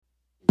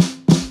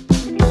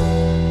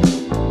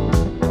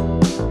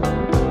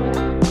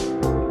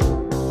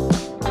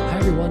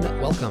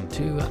Welcome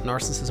to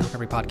Narcissism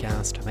Recovery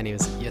Podcast. My name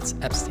is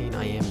Yitz Epstein.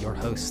 I am your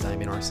host.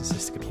 I'm a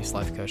narcissistic abuse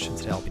life coach, and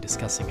today I'll be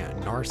discussing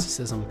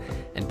narcissism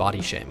and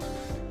body shame,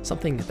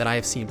 something that I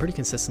have seen pretty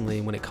consistently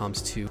when it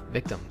comes to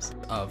victims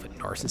of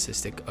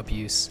narcissistic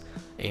abuse,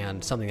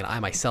 and something that I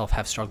myself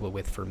have struggled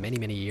with for many,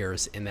 many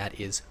years, and that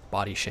is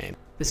body shame.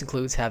 This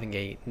includes having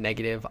a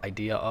negative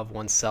idea of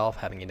oneself,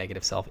 having a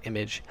negative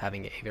self-image,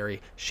 having a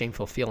very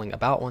shameful feeling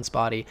about one's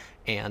body,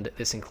 and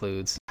this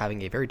includes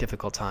having a very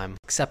difficult time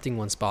accepting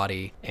one's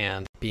body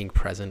and being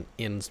present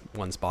in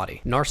one's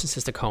body.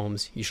 Narcissistic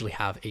homes usually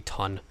have a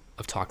ton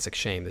of toxic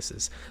shame. This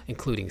is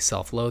including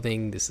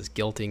self-loathing, this is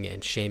guilting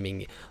and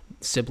shaming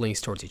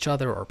siblings towards each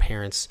other or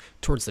parents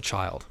towards the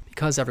child.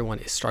 Because everyone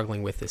is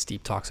struggling with this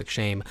deep toxic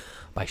shame,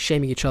 by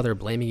shaming each other,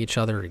 blaming each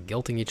other,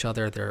 guilting each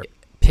other, they're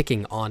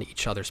picking on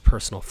each other's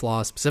personal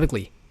flaws,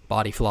 specifically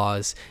body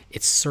flaws.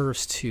 It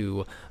serves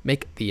to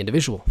make the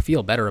individual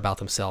feel better about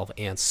themselves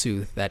and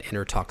soothe that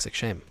inner toxic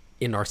shame.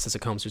 In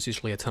narcissistic homes, there's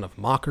usually a ton of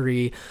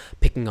mockery,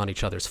 picking on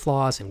each other's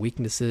flaws and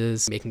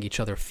weaknesses, making each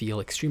other feel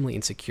extremely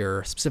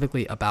insecure,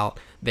 specifically about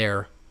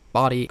their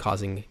body,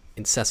 causing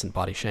incessant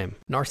body shame.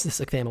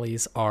 Narcissistic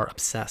families are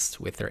obsessed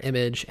with their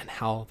image and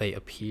how they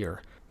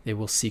appear. They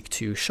will seek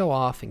to show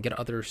off and get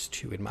others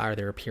to admire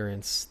their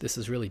appearance. This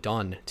is really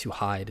done to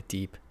hide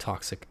deep,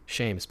 toxic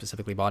shame,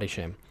 specifically body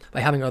shame. By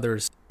having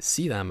others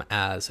see them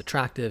as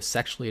attractive,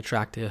 sexually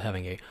attractive,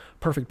 having a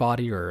perfect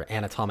body or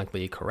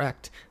anatomically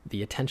correct,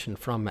 the attention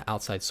from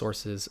outside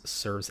sources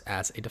serves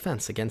as a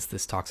defense against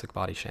this toxic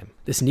body shame.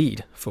 This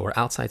need for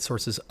outside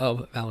sources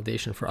of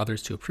validation for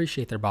others to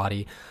appreciate their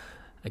body,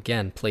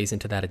 again, plays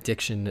into that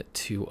addiction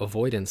to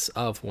avoidance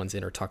of one's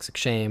inner toxic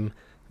shame,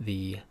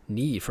 the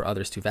need for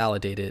others to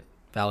validate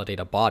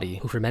a body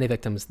who for many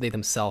victims they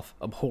themselves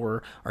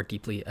abhor, are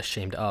deeply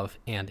ashamed of,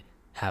 and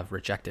have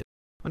rejected.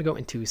 I'm going to go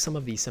into some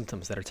of these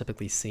symptoms that are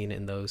typically seen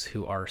in those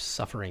who are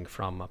suffering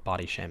from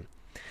body shame.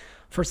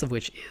 First of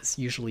which is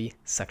usually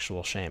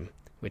sexual shame,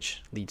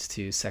 which leads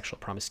to sexual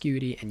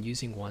promiscuity and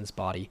using one's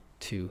body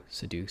to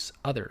seduce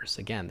others.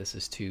 Again, this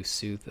is to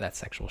soothe that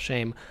sexual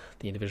shame.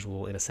 The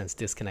individual, in a sense,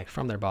 disconnect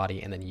from their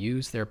body and then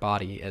use their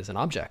body as an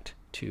object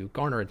to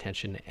garner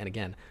attention and,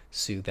 again,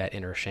 soothe that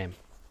inner shame.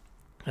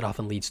 It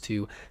often leads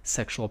to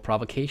sexual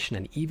provocation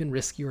and even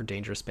risky or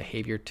dangerous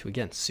behavior to,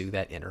 again, soothe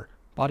that inner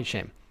body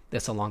shame.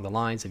 This along the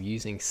lines of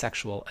using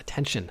sexual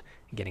attention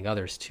and getting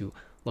others to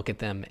look at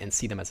them and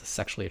see them as a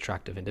sexually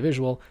attractive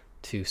individual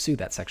to soothe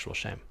that sexual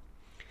shame.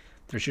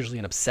 There's usually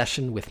an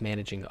obsession with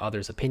managing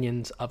others'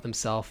 opinions of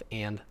themselves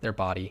and their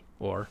body,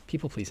 or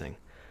people-pleasing.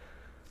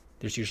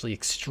 There's usually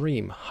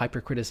extreme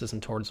hypercriticism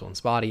towards one's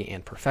body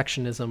and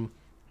perfectionism.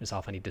 There's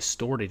often a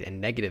distorted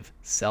and negative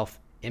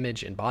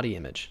self-image and body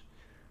image.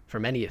 For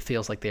many, it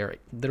feels like they are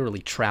literally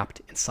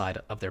trapped inside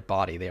of their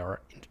body. They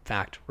are, in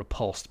fact,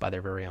 repulsed by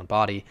their very own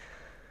body.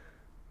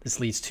 This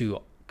leads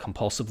to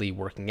compulsively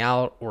working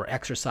out or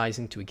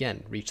exercising to,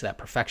 again, reach that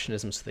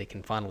perfectionism so they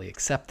can finally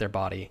accept their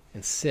body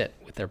and sit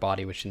with their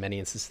body, which in many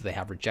instances they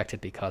have rejected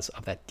because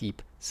of that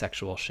deep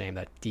sexual shame,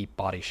 that deep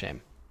body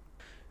shame.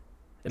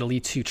 It'll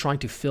lead to trying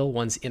to fill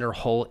one's inner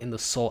hole in the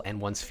soul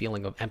and one's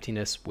feeling of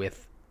emptiness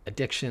with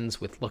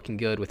addictions, with looking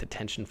good, with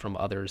attention from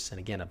others, and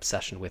again,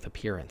 obsession with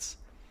appearance.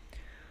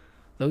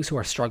 Those who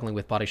are struggling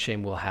with body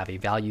shame will have a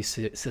value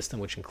system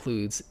which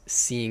includes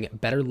seeing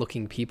better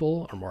looking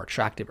people or more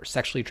attractive or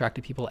sexually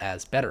attractive people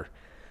as better,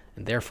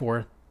 and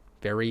therefore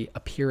very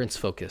appearance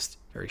focused,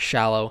 very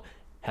shallow,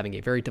 having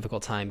a very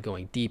difficult time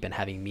going deep and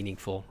having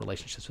meaningful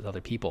relationships with other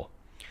people.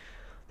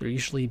 There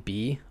usually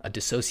be a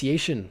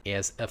dissociation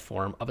as a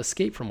form of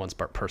escape from one's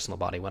personal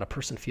body. When a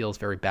person feels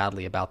very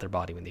badly about their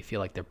body, when they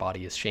feel like their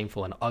body is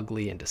shameful and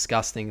ugly and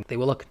disgusting, they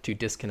will look to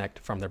disconnect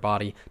from their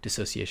body.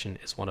 Dissociation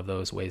is one of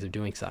those ways of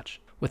doing such.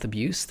 With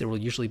abuse, there will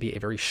usually be a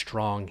very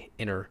strong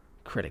inner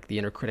critic. The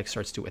inner critic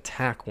starts to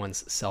attack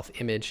one's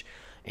self-image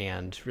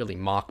and really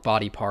mock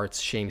body parts,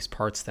 shames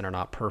parts that are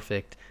not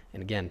perfect,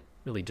 and again,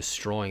 really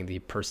destroying the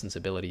person's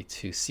ability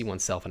to see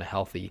oneself in a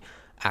healthy,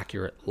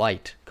 accurate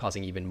light,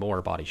 causing even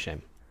more body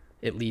shame.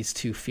 It leads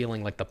to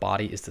feeling like the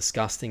body is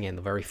disgusting and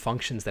the very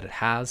functions that it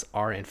has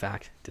are in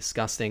fact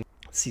disgusting.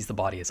 It sees the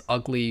body as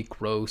ugly,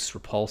 gross,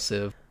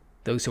 repulsive.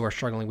 Those who are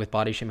struggling with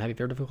body shame have a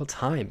very difficult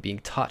time being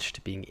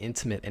touched, being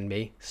intimate, and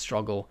may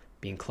struggle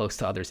being close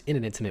to others in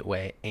an intimate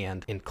way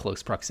and in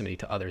close proximity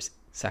to others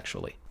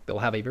sexually. They'll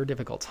have a very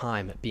difficult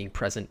time being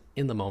present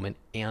in the moment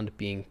and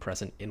being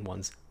present in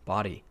one's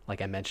body.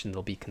 Like I mentioned,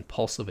 there'll be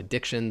compulsive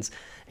addictions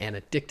and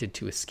addicted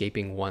to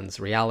escaping one's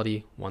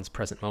reality, one's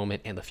present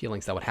moment, and the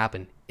feelings that would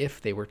happen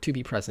if they were to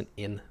be present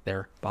in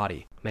their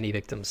body. Many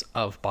victims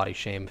of body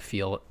shame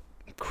feel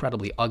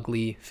incredibly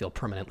ugly, feel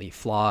permanently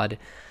flawed,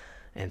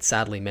 and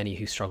sadly, many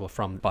who struggle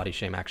from body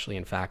shame actually,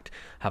 in fact,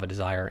 have a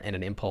desire and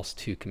an impulse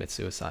to commit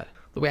suicide.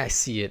 The way I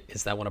see it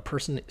is that when a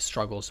person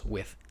struggles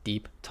with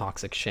deep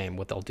toxic shame,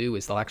 what they'll do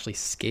is they'll actually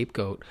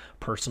scapegoat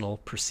personal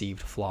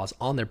perceived flaws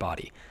on their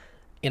body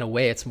In a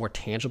way, it's more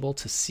tangible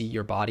to see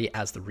your body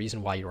as the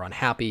reason why you're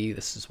unhappy.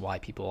 This is why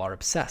people are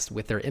obsessed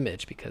with their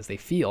image, because they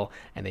feel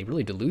and they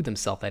really delude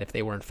themselves that if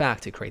they were in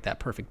fact to create that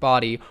perfect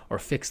body or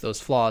fix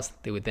those flaws,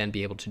 they would then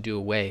be able to do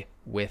away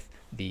with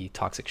the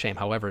toxic shame.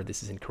 However,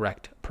 this is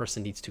incorrect. A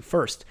person needs to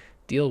first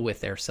deal with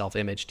their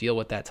self-image, deal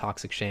with that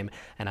toxic shame,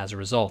 and as a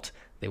result,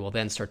 they will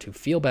then start to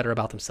feel better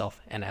about themselves.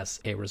 And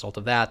as a result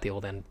of that, they will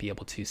then be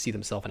able to see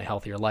themselves in a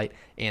healthier light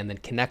and then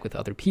connect with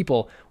other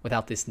people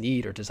without this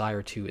need or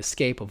desire to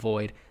escape,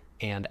 avoid,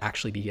 and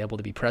actually be able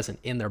to be present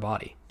in their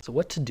body. So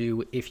what to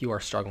do if you are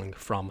struggling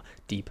from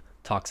deep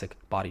toxic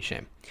body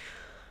shame?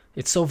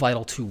 It's so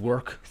vital to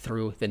work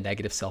through the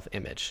negative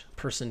self-image. A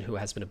person who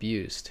has been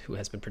abused, who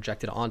has been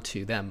projected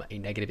onto them a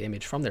negative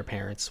image from their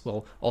parents,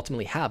 will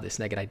ultimately have this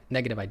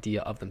negative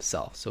idea of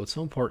themselves. So it's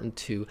so important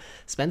to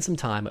spend some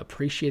time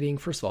appreciating,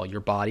 first of all, your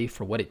body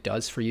for what it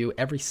does for you.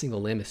 Every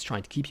single limb is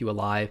trying to keep you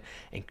alive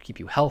and keep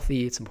you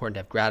healthy. It's important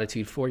to have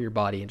gratitude for your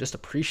body and just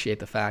appreciate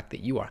the fact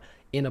that you are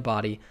in a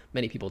body.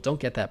 Many people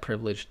don't get that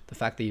privilege. The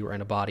fact that you are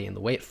in a body and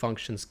the way it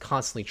functions,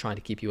 constantly trying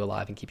to keep you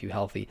alive and keep you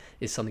healthy,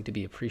 is something to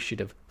be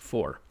appreciative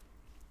for.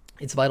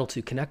 It's vital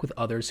to connect with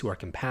others who are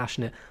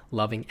compassionate,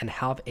 loving, and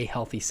have a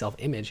healthy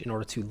self-image in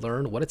order to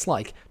learn what it's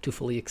like to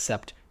fully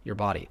accept your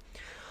body.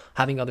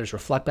 Having others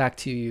reflect back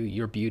to you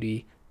your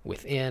beauty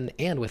within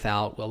and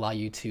without will allow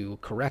you to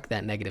correct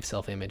that negative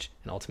self-image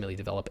and ultimately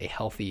develop a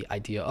healthy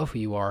idea of who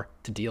you are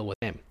to deal with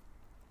them.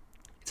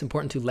 It's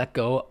important to let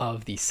go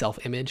of the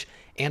self-image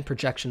and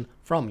projection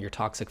from your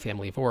toxic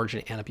family of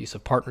origin and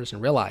abusive partners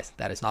and realize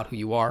that is not who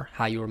you are.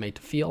 How you were made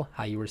to feel,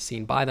 how you were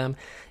seen by them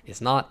is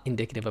not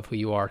indicative of who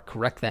you are.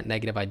 Correct that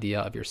negative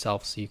idea of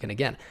yourself so you can,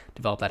 again,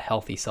 develop that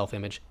healthy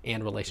self-image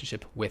and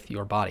relationship with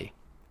your body.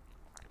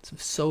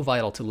 It's so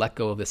vital to let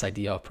go of this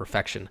idea of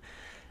perfection.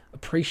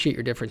 Appreciate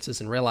your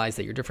differences and realize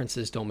that your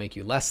differences don't make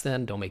you less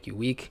than, don't make you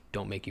weak,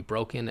 don't make you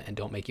broken, and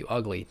don't make you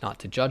ugly. Not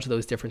to judge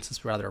those differences,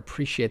 but rather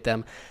appreciate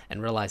them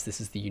and realize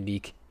this is the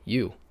unique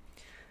you.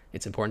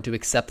 It's important to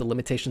accept the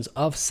limitations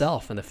of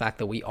self and the fact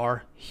that we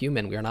are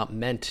human. We are not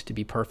meant to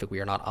be perfect. We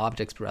are not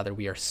objects, but rather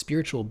we are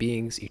spiritual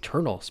beings,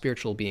 eternal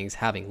spiritual beings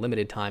having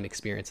limited time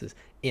experiences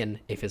in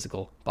a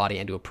physical body,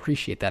 and to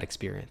appreciate that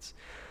experience.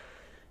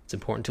 It's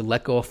important to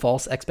let go of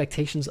false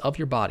expectations of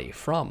your body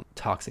from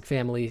toxic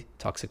family,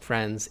 toxic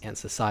friends, and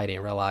society,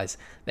 and realize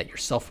that your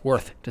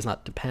self-worth does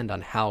not depend on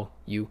how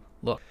you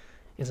look.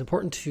 It's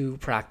important to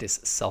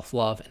practice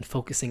self-love and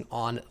focusing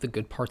on the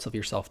good parts of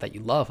yourself that you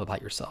love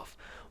about yourself.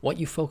 What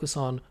you focus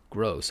on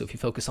grows. So if you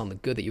focus on the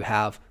good that you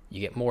have, you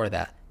get more of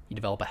that. You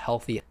develop a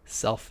healthy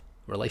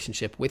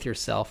self-relationship with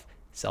yourself,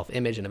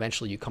 self-image, and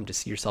eventually you come to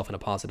see yourself in a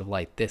positive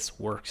light. This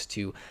works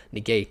to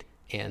negate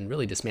and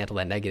really dismantle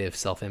that negative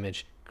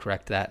self-image,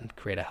 correct that, and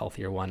create a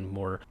healthier one,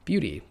 more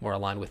beauty, more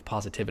aligned with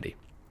positivity.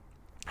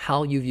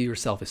 How you view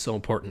yourself is so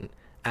important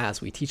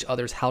as we teach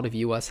others how to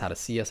view us, how to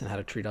see us, and how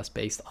to treat us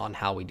based on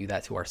how we do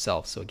that to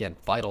ourselves. So again,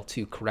 vital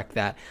to correct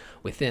that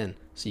within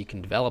so you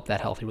can develop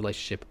that healthy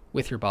relationship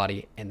with your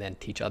body and then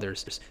teach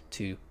others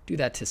to do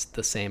that to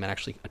the same and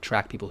actually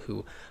attract people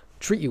who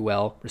treat you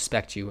well,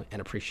 respect you,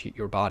 and appreciate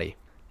your body.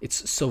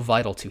 It's so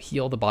vital to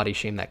heal the body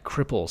shame that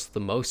cripples the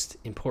most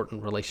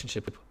important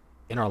relationship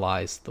in our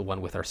lives, the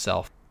one with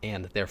ourselves,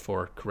 and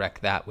therefore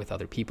correct that with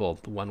other people.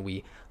 The one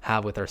we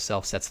have with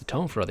ourselves sets the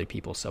tone for other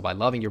people. So by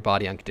loving your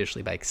body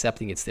unconditionally, by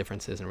accepting its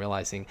differences and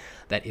realizing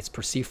that its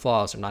perceived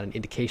flaws are not an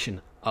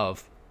indication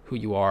of who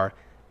you are,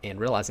 and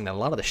realizing that a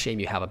lot of the shame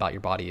you have about your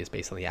body is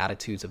based on the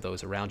attitudes of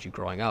those around you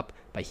growing up,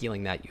 by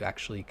healing that, you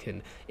actually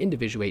can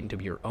individuate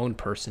into your own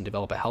person,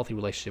 develop a healthy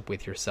relationship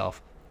with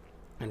yourself,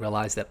 and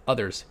realize that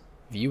others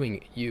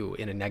viewing you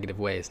in a negative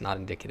way is not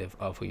indicative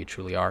of who you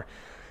truly are.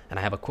 And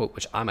I have a quote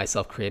which I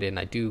myself created, and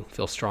I do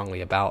feel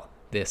strongly about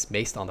this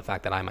based on the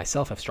fact that I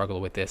myself have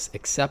struggled with this.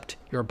 Accept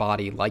your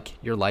body like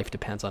your life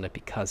depends on it,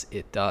 because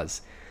it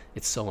does.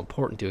 It's so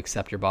important to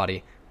accept your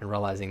body and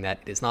realizing that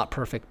it is not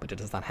perfect, but it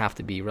does not have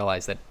to be.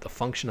 Realize that the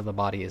function of the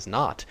body is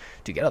not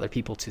to get other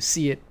people to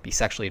see it, be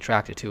sexually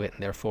attracted to it,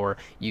 and therefore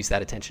use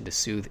that attention to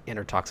soothe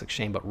inner toxic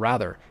shame, but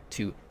rather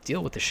to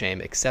deal with the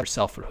shame, accept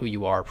yourself for who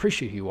you are,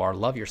 appreciate who you are,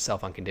 love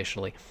yourself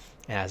unconditionally,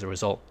 and as a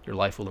result, your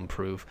life will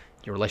improve.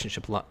 Your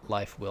relationship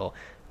life will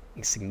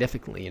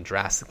significantly and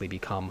drastically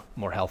become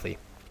more healthy.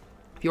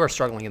 If you are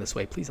struggling in this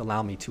way, please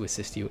allow me to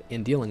assist you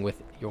in dealing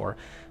with your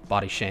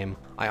body shame.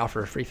 I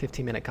offer a free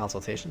 15-minute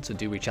consultation, so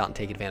do reach out and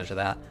take advantage of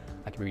that.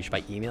 I can be reached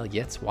by email,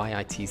 Yitz,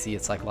 Y-I-T-Z,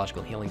 at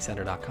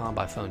psychologicalhealingcenter.com,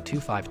 by phone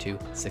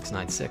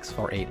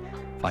 252-696-4852.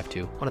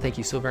 I want to thank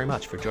you so very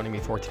much for joining me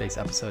for today's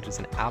episode. It's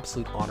an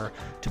absolute honor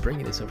to bring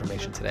you this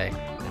information today.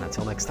 And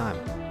until next time,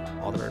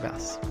 all the very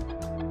best.